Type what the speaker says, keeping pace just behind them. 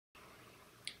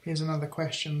Here's another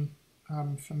question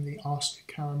from the Ask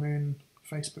Karamoon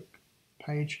Facebook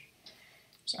page.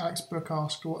 So Alex Brooke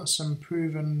asked, what are some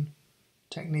proven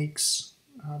techniques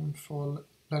for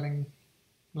learning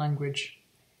language,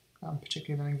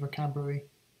 particularly learning vocabulary,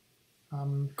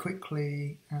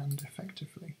 quickly and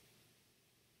effectively,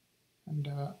 and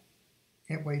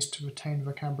 8 ways to retain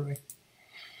vocabulary.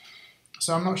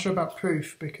 So I'm not sure about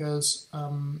proof because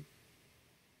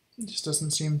it just doesn't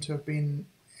seem to have been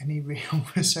any real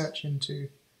research into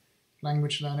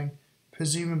language learning.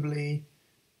 Presumably,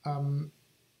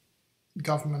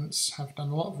 governments have done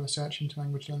a lot of research into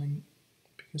language learning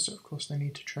because, of course, they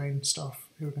need to train staff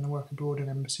who are going to work abroad in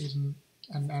embassies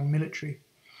and military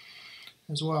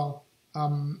as well.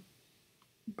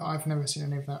 But I've never seen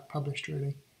any of that published,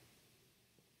 really.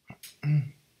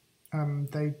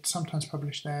 They sometimes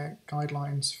publish their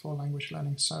guidelines for language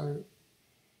learning, so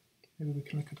maybe we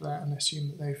can look at that and assume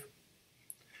that they've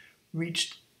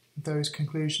reached those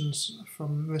conclusions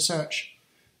from research.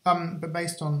 But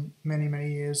based on many,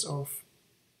 many years of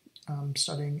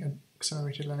studying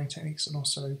accelerated learning techniques and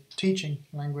also teaching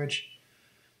language,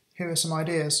 here are some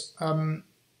ideas.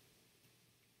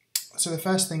 So the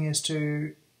first thing is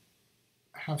to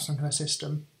have some kind of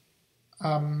system.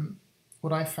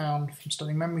 What I found from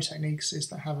studying memory techniques is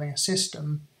that having a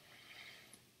system,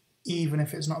 even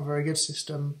if it's not a very good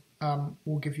system,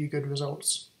 will give you good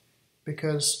results,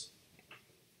 because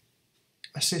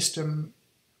a system,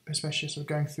 especially sort of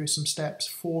going through some steps,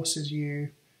 forces you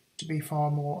to be far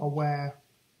more aware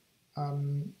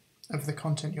of the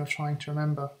content you're trying to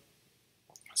remember.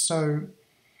 So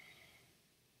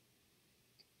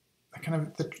kind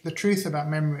of the truth about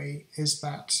memory is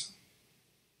that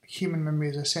human memory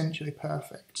is essentially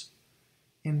perfect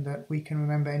in that we can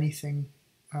remember anything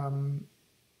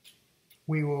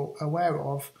we were aware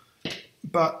of,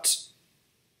 but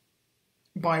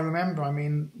by remember I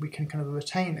mean we can kind of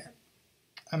retain it,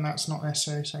 and that's not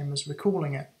necessarily the same as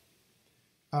recalling it.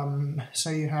 So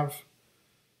you have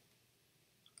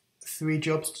 3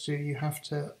 jobs to do. You have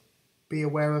to be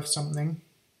aware of something,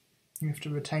 you have to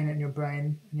retain it in your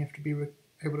brain, and you have to be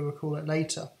able to recall it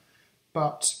later.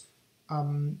 But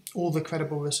all the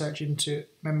credible research into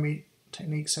memory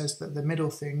technique says that the middle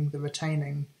thing, the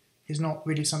retaining, is not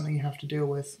really something you have to deal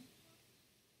with.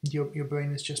 Your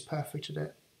brain is just perfect at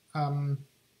it.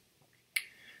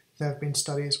 There have been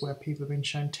studies where people have been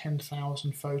shown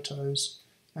 10,000 photos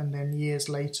and then years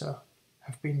later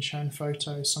have been shown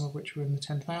photos, some of which were in the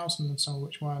 10,000 and some of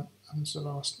which weren't, and sort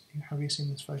of asked, have you seen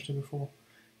this photo before?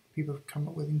 People have come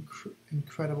up with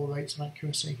incredible rates of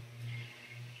accuracy.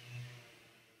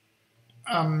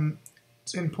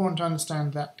 It's important to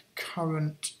understand that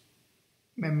current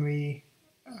memory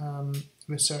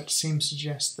research seems to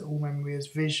suggest that all memory is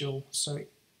visual. So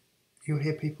you'll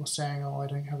hear people saying, oh, I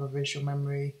don't have a visual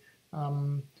memory,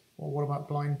 or what about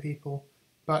blind people?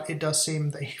 But it does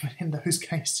seem that even in those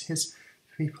cases,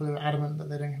 people who are adamant that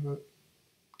they don't have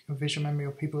a visual memory,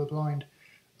 or people who are blind,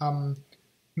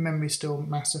 memory still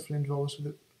massively involves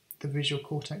with the visual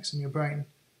cortex in your brain.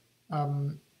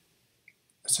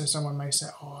 So someone may say,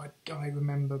 oh, I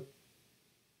remember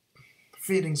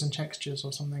feelings and textures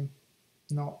or something,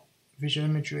 not visual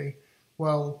imagery.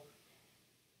 Well,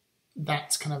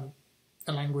 that's kind of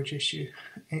a language issue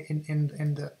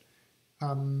in that,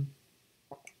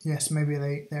 yes, maybe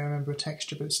they remember a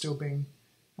texture, but it's still being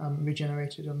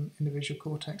regenerated in the visual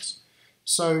cortex.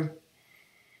 So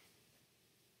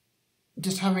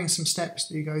just having some steps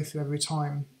that you go through every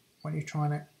time when you're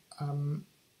trying to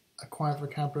acquire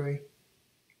vocabulary,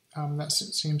 that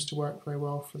seems to work very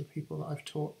well for the people that I've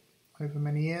taught over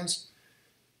many years.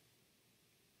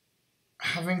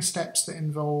 Having steps that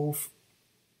involve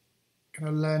kind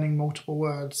of learning multiple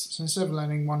words. So instead of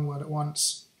learning one word at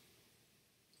once,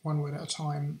 one word at a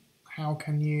time, how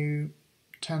can you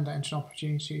turn that into an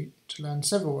opportunity to learn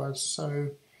several words?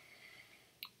 So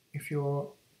if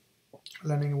you're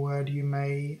learning a word, you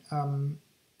may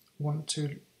want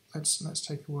to, let's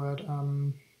take a word,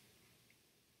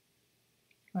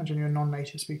 imagine you're a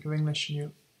non-native speaker of English and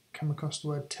you come across the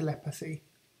word telepathy.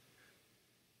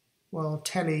 Well,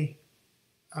 tele,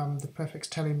 the prefix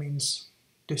tele means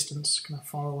distance, kind of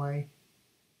far away.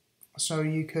 So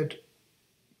you could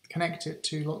connect it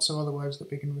to lots of other words that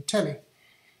begin with tele.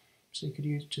 So you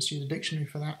could just use a dictionary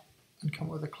for that and come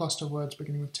up with a cluster of words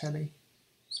beginning with tele.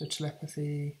 So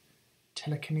telepathy,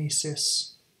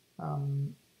 telekinesis,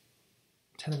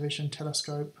 television,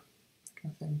 telescope,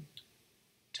 kind of thing,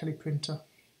 teleprinter,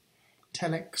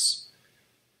 telex.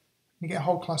 You get a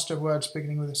whole cluster of words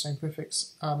beginning with the same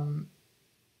prefix.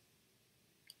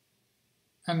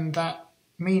 And that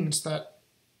means that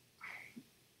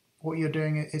what you're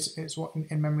doing is what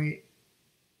in memory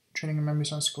training and memory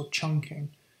science is called chunking.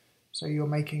 So you're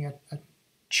making a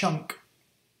chunk.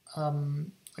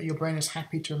 Your brain is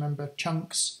happy to remember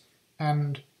chunks,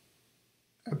 and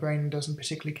a brain doesn't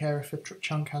particularly care if a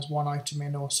chunk has one item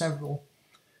in or several.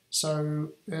 So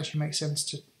it actually makes sense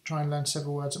to try and learn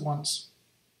several words at once.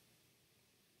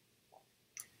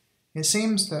 It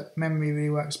seems that memory really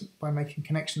works by making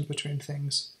connections between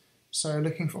things. So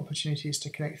looking for opportunities to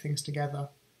connect things together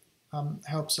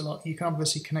helps a lot. You can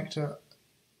obviously connect a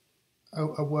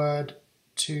word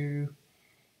to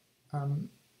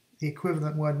the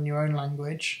equivalent word in your own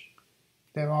language.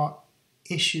 There are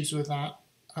issues with that.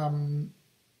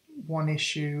 One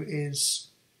issue is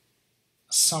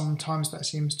sometimes that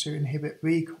seems to inhibit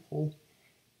recall,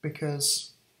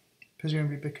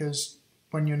 presumably because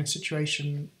when you're in a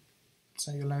situation,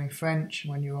 say you're learning French,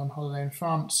 when you're on holiday in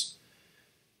France,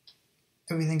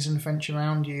 everything's in French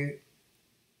around you,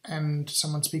 and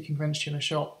someone's speaking French to you in a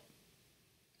shop,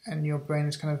 and your brain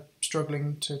is kind of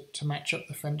struggling to match up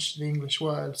the French to the English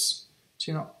words.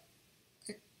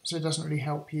 So it doesn't really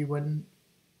help you when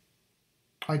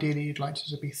ideally you'd like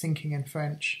to be thinking in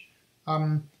French.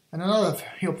 And another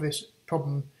very obvious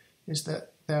problem is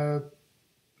that there are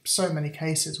so many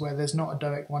cases where there's not a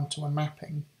direct one-to-one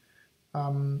mapping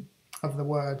of the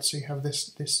word. So you have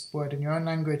this word in your own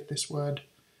language, this word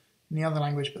in the other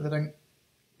language, but they don't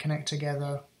connect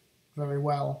together very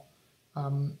well.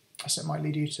 So it might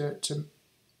lead you to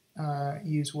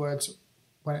use words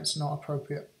when it's not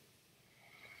appropriate.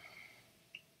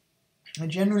 And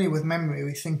generally with memory,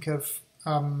 we think of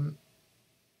I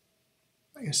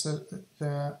guess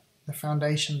the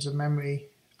foundations of memory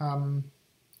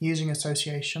using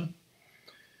association.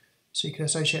 So you could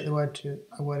associate the word to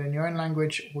a word in your own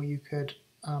language, or you could,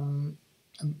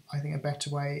 I think a better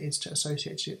way is to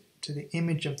associate it to the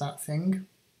image of that thing.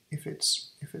 If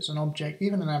it's an object,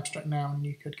 even an abstract noun,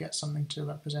 you could get something to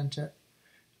represent it.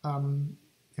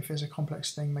 If it's a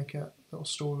complex thing, make a little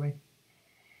story.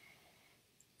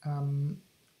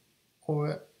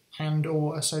 Or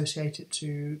associate it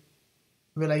to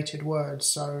related words.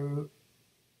 So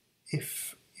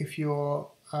if you're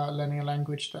learning a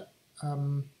language that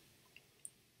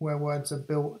where words are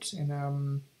built in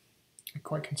a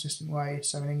quite consistent way,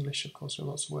 so in English, of course, there are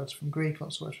lots of words from Greek,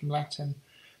 lots of words from Latin.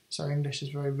 So English is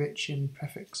very rich in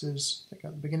prefixes that go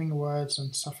at the beginning of words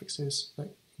and suffixes that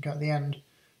go at the end.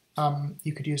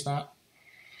 You could use that.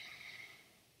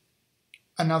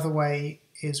 Another way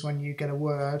is when you get a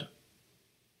word,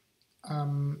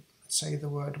 say the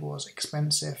word was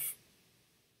expensive,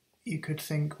 you could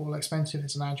think, well, expensive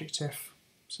is an adjective,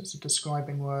 so it's a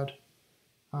describing word.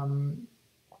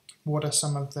 What are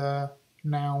some of the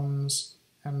nouns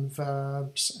and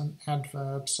verbs and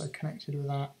adverbs so connected with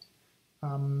that?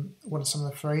 What are some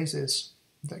of the phrases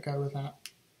that go with that?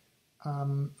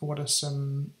 What are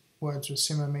some words with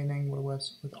similar meaning? What are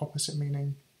words with opposite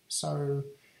meaning? So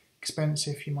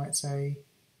expensive, you might say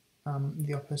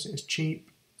the opposite is cheap.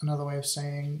 Another way of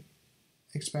saying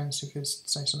expensive is to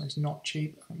say something's not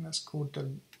cheap. I think that's called the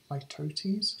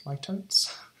litotes.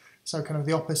 So kind of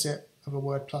the opposite of a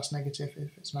word plus negative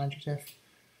if it's an adjective.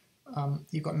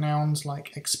 You've got nouns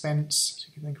like expense, so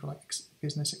you can think of like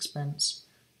business expense.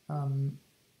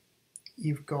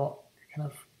 You've got kind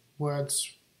of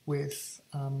words with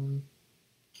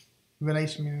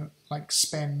related meaning like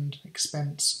spend,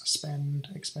 expense, spend,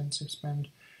 expensive, spend.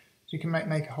 So you can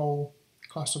make a whole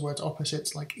class of words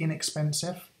opposites like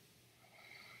inexpensive.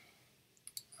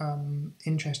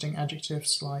 Interesting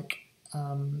adjectives like,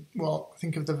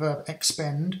 think of the verb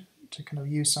expend to kind of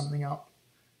use something up,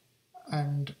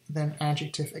 and then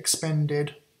adjective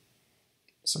expended,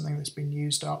 something that's been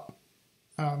used up.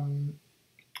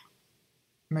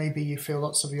 Maybe you feel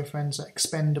lots of your friends are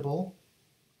expendable,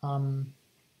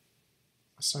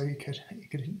 so you could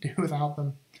do without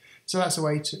them. So that's a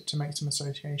way to make some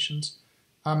associations.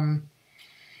 One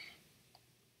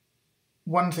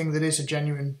thing that is a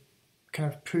genuine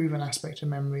kind of proven aspect of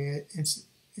memory is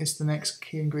the next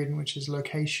key ingredient, which is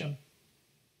location.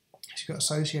 So you've got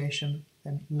association,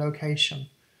 then location.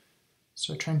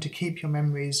 So trying to keep your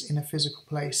memories in a physical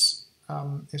place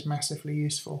is massively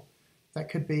useful. That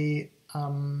could be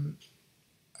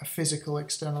a physical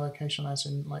external location, as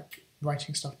in like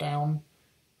writing stuff down,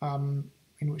 in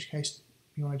which case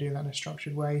you want to do that in a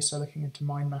structured way. So looking into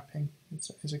mind mapping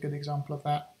is a good example of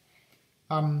that.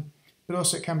 But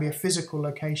also it can be a physical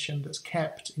location that's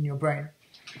kept in your brain.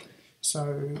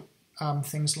 So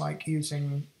things like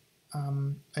using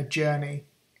a journey,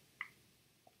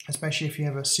 especially if you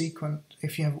have a sequence,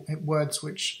 if you have words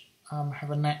which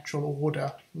have a natural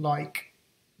order, like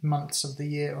months of the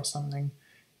year or something,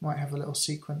 might have a little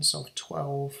sequence of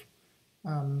 12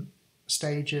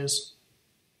 stages.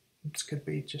 This could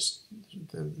be just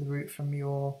the route from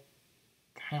your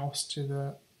house to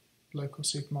the local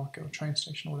supermarket or train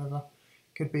station or whatever.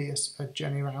 It could be a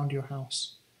journey around your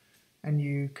house. And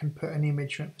you can put an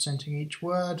image representing each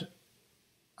word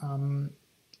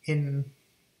in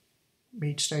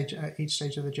each stage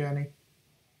of the journey.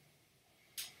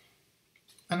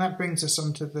 And that brings us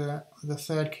on to the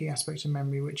third key aspect of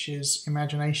memory, which is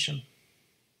imagination.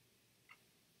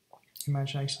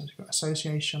 Imagination. So we've got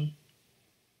association,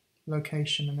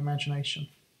 location, and imagination.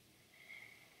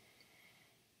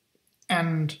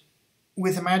 And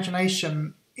with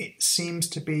imagination, it seems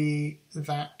to be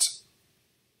that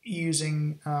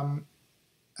using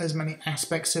as many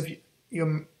aspects of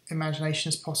your imagination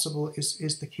as possible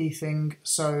is the key thing.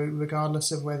 So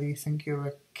regardless of whether you think you're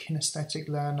a kinesthetic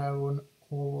learner or an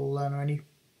oral learner, any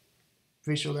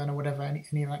visual learner, whatever,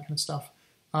 any of that kind of stuff,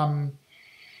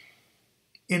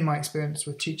 in my experience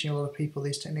with teaching a lot of people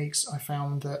these techniques, I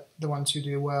found that the ones who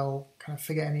do well kind of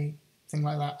forget anything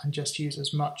like that and just use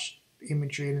as much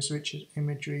imagery and as rich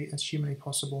imagery as humanly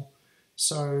possible.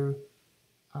 So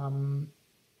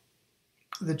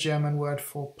the German word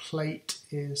for plate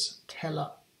is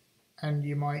Teller, and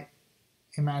you might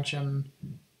imagine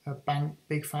a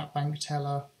big fat bank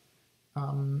teller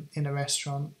in a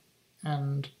restaurant,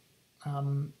 and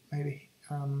maybe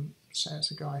say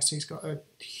it's a guy, so he's got a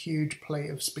huge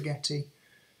plate of spaghetti,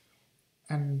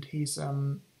 and he's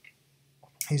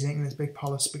eating this big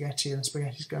pile of spaghetti, and the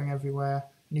spaghetti's going everywhere.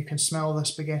 And you can smell the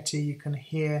spaghetti, you can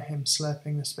hear him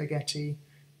slurping the spaghetti, you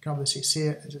can obviously see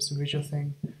it as it's a visual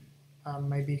thing.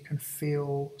 Maybe you can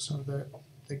feel some of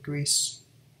the grease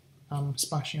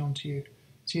splashing onto you.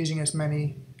 So using as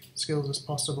many skills as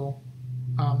possible.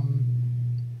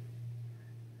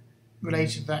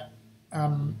 Related to that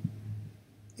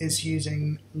is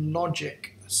using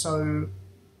logic. So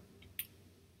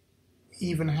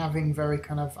even having very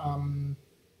kind of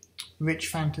rich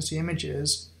fantasy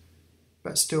images,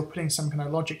 but still putting some kind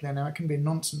of logic there. Now it can be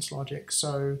nonsense logic.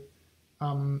 So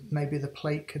maybe the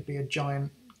plate could be a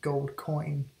giant gold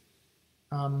coin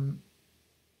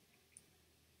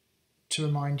to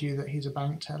remind you that he's a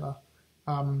bank teller.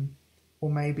 Or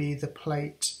maybe the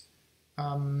plate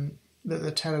that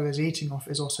the teller is eating off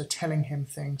is also telling him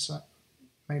things. So that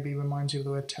maybe reminds you of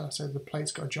the word teller. So the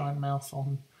plate's got a giant mouth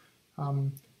on.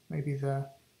 Maybe the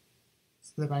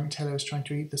bank teller is trying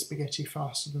to eat the spaghetti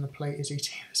faster than the plate is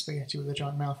eating the spaghetti with a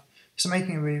giant mouth. So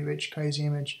making a really rich, crazy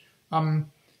image. Now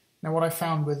what I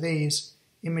found with these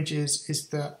images is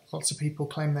that lots of people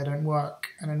claim they don't work,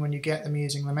 and then when you get them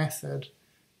using the method,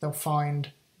 they'll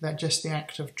find that just the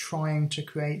act of trying to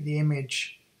create the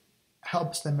image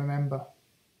helps them remember,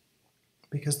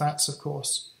 because that's, of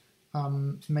course,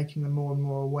 making them more and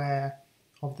more aware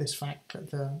of this fact that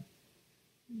the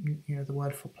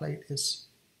word for plate is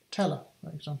Teller, for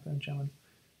example, in German.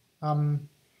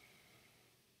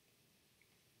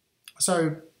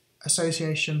 So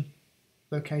association,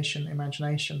 location,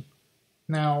 imagination.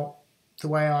 Now, the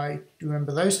way I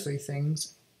remember those three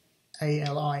things,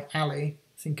 A-L-I, Ali,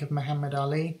 think of Muhammad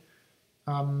Ali,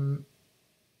 the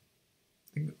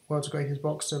world's greatest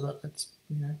boxer, but let's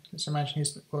imagine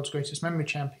he's the world's greatest memory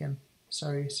champion.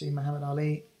 So you see Muhammad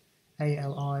Ali,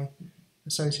 A-L-I,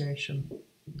 association,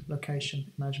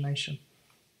 location, imagination.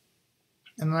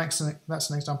 And that's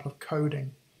an example of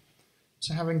coding.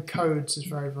 So having codes is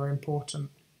very, very important.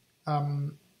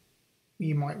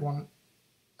 You might want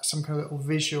some kind of little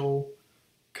visual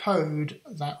code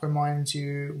that reminds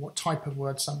you what type of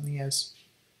word something is.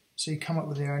 So you come up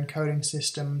with your own coding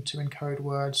system to encode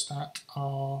words that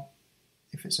are,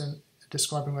 if it's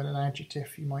describing word, an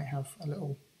adjective, you might have a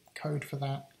little code for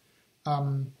that.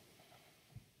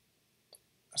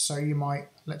 So you might,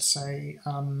 let's say,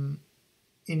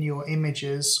 in your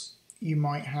images, you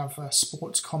might have a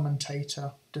sports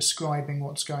commentator describing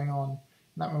what's going on.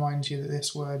 And that reminds you that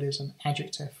this word is an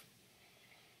adjective.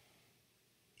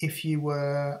 If you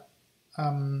were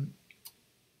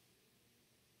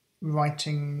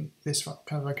writing this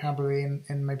kind of vocabulary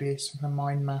in maybe some kind of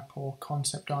mind map or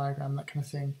concept diagram, that kind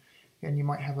of thing, and you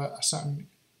might have a certain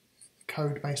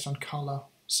code based on colour.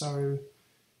 So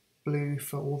blue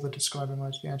for all the describing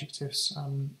words, the adjectives,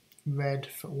 red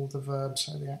for all the verbs,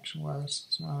 so the action words,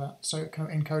 something like that. So kind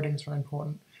of encoding is very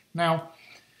important. Now,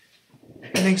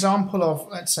 an example of,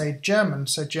 let's say, German.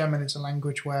 So German is a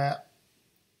language where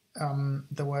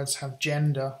the words have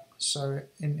gender. So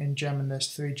in German there's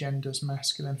 3 genders,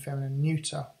 masculine, feminine,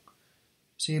 neuter.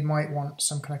 So you might want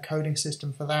some kind of coding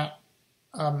system for that.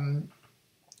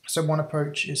 So one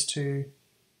approach is to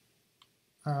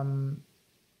kind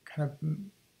of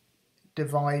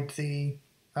divide the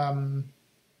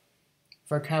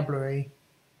vocabulary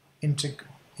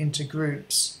into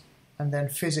groups, and then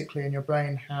physically in your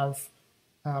brain have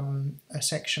a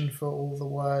section for all the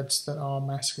words that are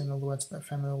masculine, all the words that are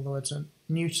feminine, all the words that are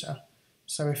neuter.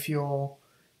 So if you're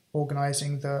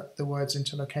organising the words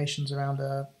into locations around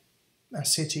a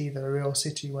city, the real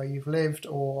city where you've lived,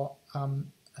 or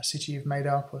a city you've made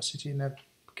up, or a city in a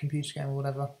computer game or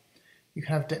whatever, you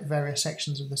can have various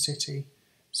sections of the city.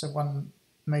 So one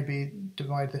maybe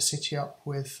divide the city up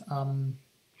with,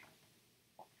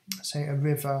 say, a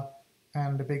river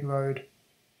and a big road.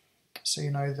 So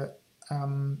you know that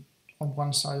on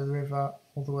one side of the river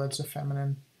all the words are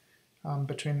feminine,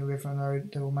 between the river and the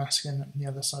road they're all masculine, and the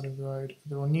other side of the road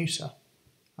they're all neuter.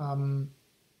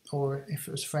 Or if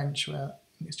it was French, where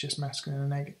it's just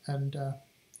masculine and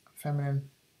feminine,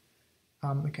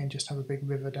 again, just have a big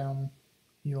river down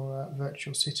your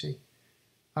virtual city.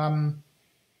 And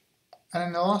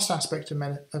then the last aspect of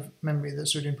memory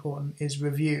that's really important is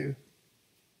review.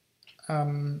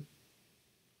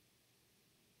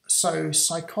 So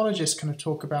psychologists kind of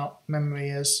talk about memory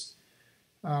as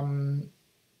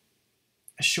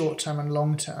short-term and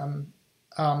long-term.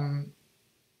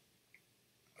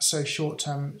 So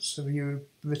short-term, so you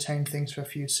retain things for a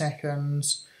few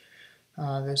seconds.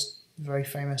 There's a very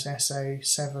famous essay,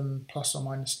 7 plus or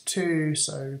minus 2.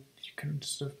 So you can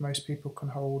sort of, most people can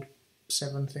hold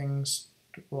 7 things.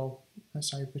 Well,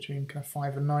 let's say between kind of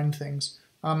 5 and 9 things.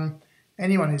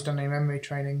 Anyone who's done any memory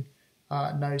training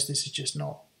knows this is just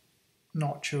not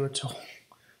true at all.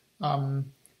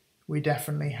 We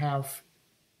definitely have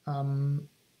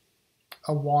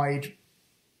a wide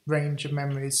range of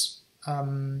memories,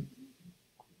 and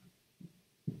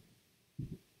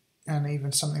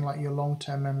even something like your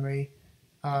long-term memory,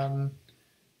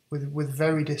 with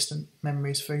very distant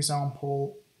memories, for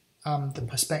example, the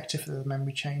perspective of the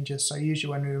memory changes. So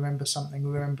usually when we remember something,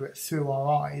 we remember it through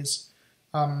our eyes.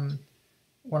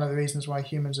 One of the reasons why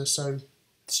humans are so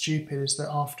stupid is that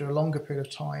after a longer period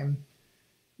of time,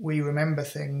 we remember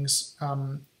things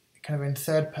kind of in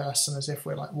third person, as if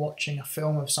we're like watching a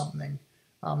film of something.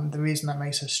 The reason that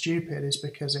makes us stupid is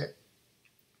because it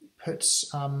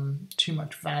puts too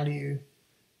much value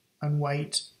and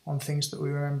weight on things that we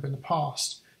remember in the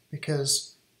past,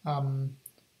 because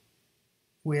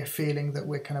we're feeling that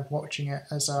we're kind of watching it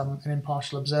as an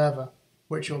impartial observer,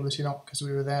 which you're obviously not, because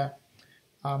we were there.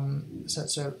 So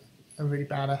it's a really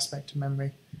bad aspect of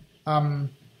memory.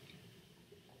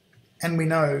 And we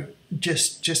know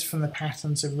just from the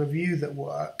patterns of review that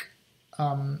work,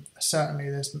 certainly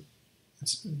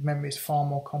memory is far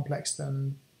more complex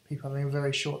than people having a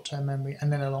very short-term memory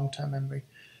and then a long-term memory.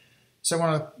 So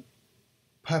one of the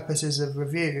purposes of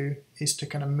review is to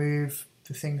kind of move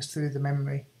the things through the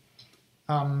memory.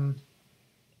 Now,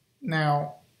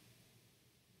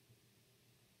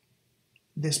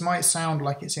 this might sound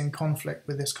like it's in conflict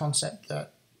with this concept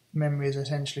that memory is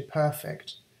essentially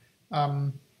perfect.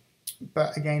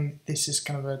 But again, this is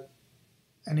kind of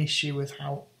an issue with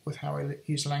how I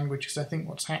use language, because I think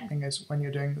what's happening is when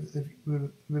you're doing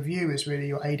the review is really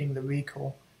you're aiding the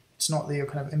recall. It's not that you're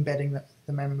kind of embedding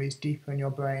the memories deeper in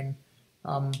your brain.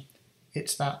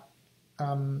 It's that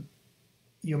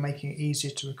you're making it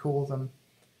easier to recall them.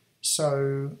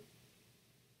 So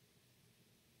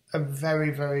a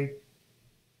very, very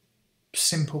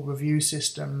simple review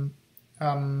system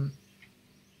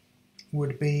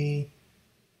would be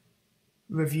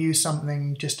review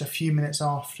something just a few minutes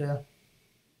after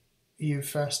you've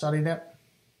first studied it,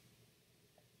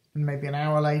 and maybe an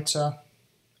hour later,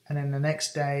 and then the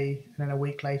next day, and then a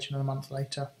week later, and a month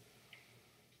later.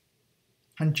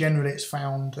 And generally it's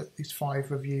found that these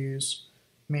 5 reviews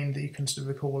mean that you can still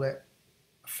recall it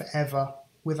forever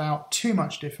without too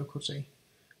much difficulty.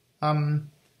 Now,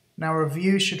 a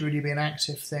review should really be an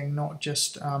active thing, not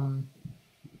just,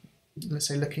 let's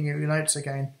say, looking at your notes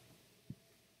again.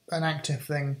 An active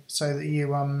thing, so that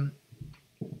you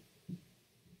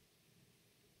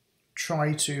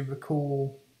try to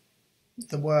recall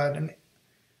the word.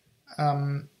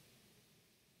 And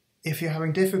if you're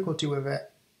having difficulty with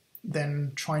it,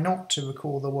 then try not to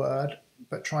recall the word,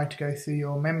 but try to go through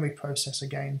your memory process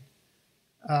again.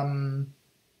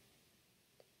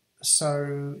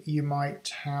 So you might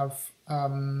have,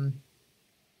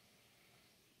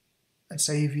 let's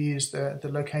say you've used the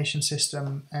location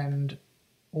system, and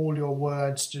all your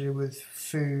words to do with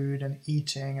food and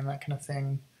eating and that kind of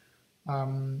thing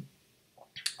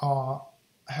are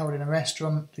held in a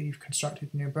restaurant that you've constructed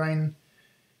in your brain.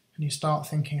 And you start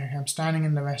thinking, okay, I'm standing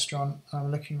in the restaurant, and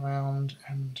I'm looking around,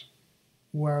 and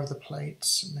where are the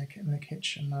plates in the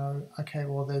kitchen? No, okay,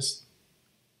 well there's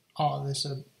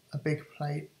a big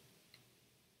plate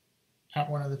at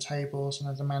one of the tables, and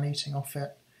there's a man eating off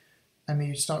it. And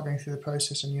you start going through the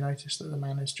process, and you notice that the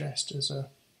man is dressed as a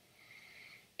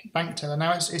bank teller.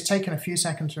 Now, it's taken a few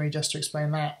seconds for me just to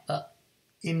explain that, but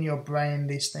in your brain,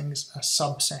 these things are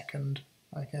sub-second.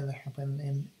 Okay, they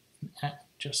happen at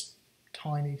just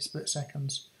tiny split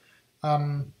seconds.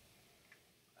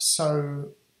 So,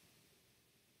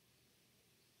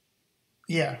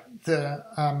 yeah,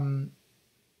 the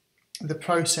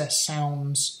process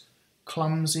sounds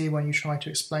clumsy when you try to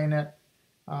explain it,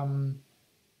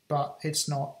 but it's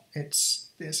not.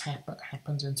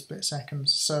 Happens in split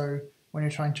seconds. So when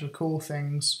you're trying to recall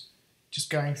things, just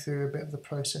going through a bit of the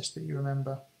process that you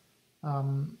remember.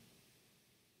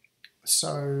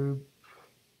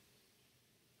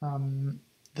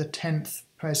 The 10th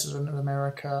President of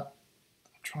America,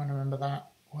 I'm trying to remember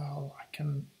that. Well, I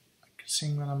can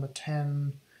sing the number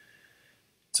 10.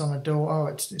 It's on a door. Oh,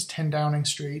 it's 10 Downing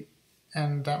Street.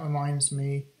 And that reminds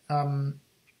me,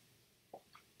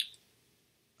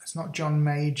 it's not John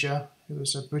Major, who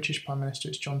was a British Prime Minister,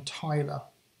 it's John Tyler.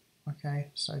 Okay,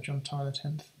 so John Tyler,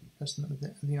 10th President of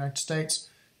the United States.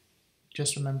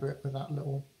 Just remember it with that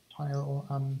tiny little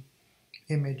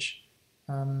image.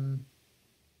 And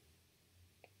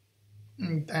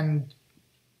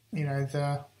you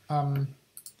know,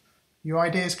 your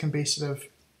ideas can be sort of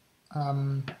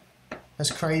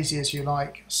as crazy as you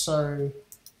like. So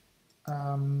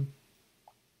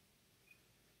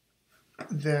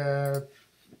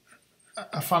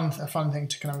a fun thing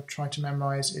to kind of try to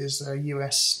memorize is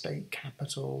U.S. state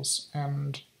capitals,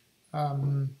 and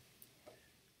the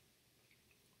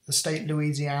state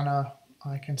Louisiana.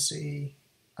 I can see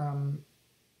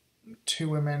two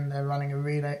women. They're running a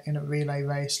relay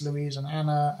race, Louise and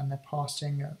Anna, and they're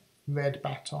passing a red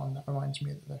baton. That reminds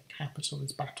me that the capital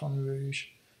is Baton Rouge.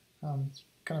 Kind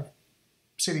of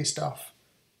silly stuff,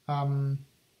 but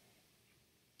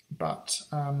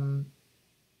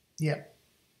yeah,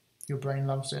 your brain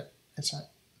loves it. It's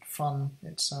fun.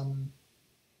 It's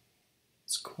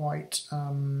quite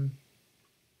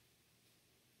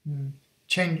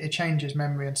it changes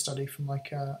memory and study from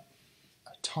like a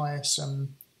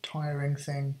tiring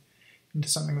thing into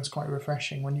something that's quite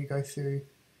refreshing. When you go through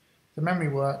the memory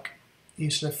work, you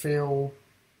sort of feel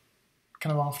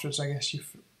kind of afterwards, I guess, you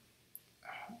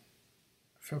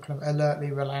feel kind of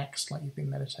alertly relaxed, like you've been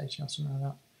meditating or something like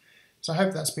that. So I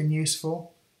hope that's been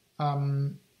useful.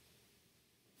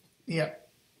 Yeah,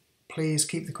 please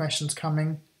keep the questions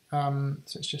coming. So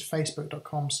it's just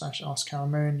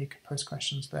facebook.com/AskCarolMoon. You can post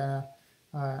questions there.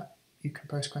 You can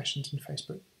post questions in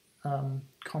Facebook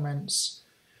comments.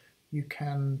 You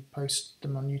can post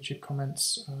them on YouTube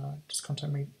comments. Just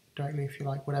contact me directly if you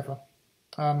like, whatever.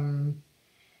 And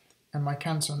my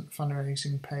cancer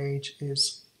fundraising page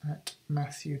is at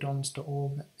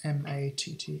matthewdons.org,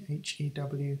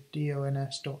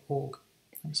 MATTHEWDONS.org.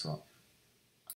 Thanks a lot.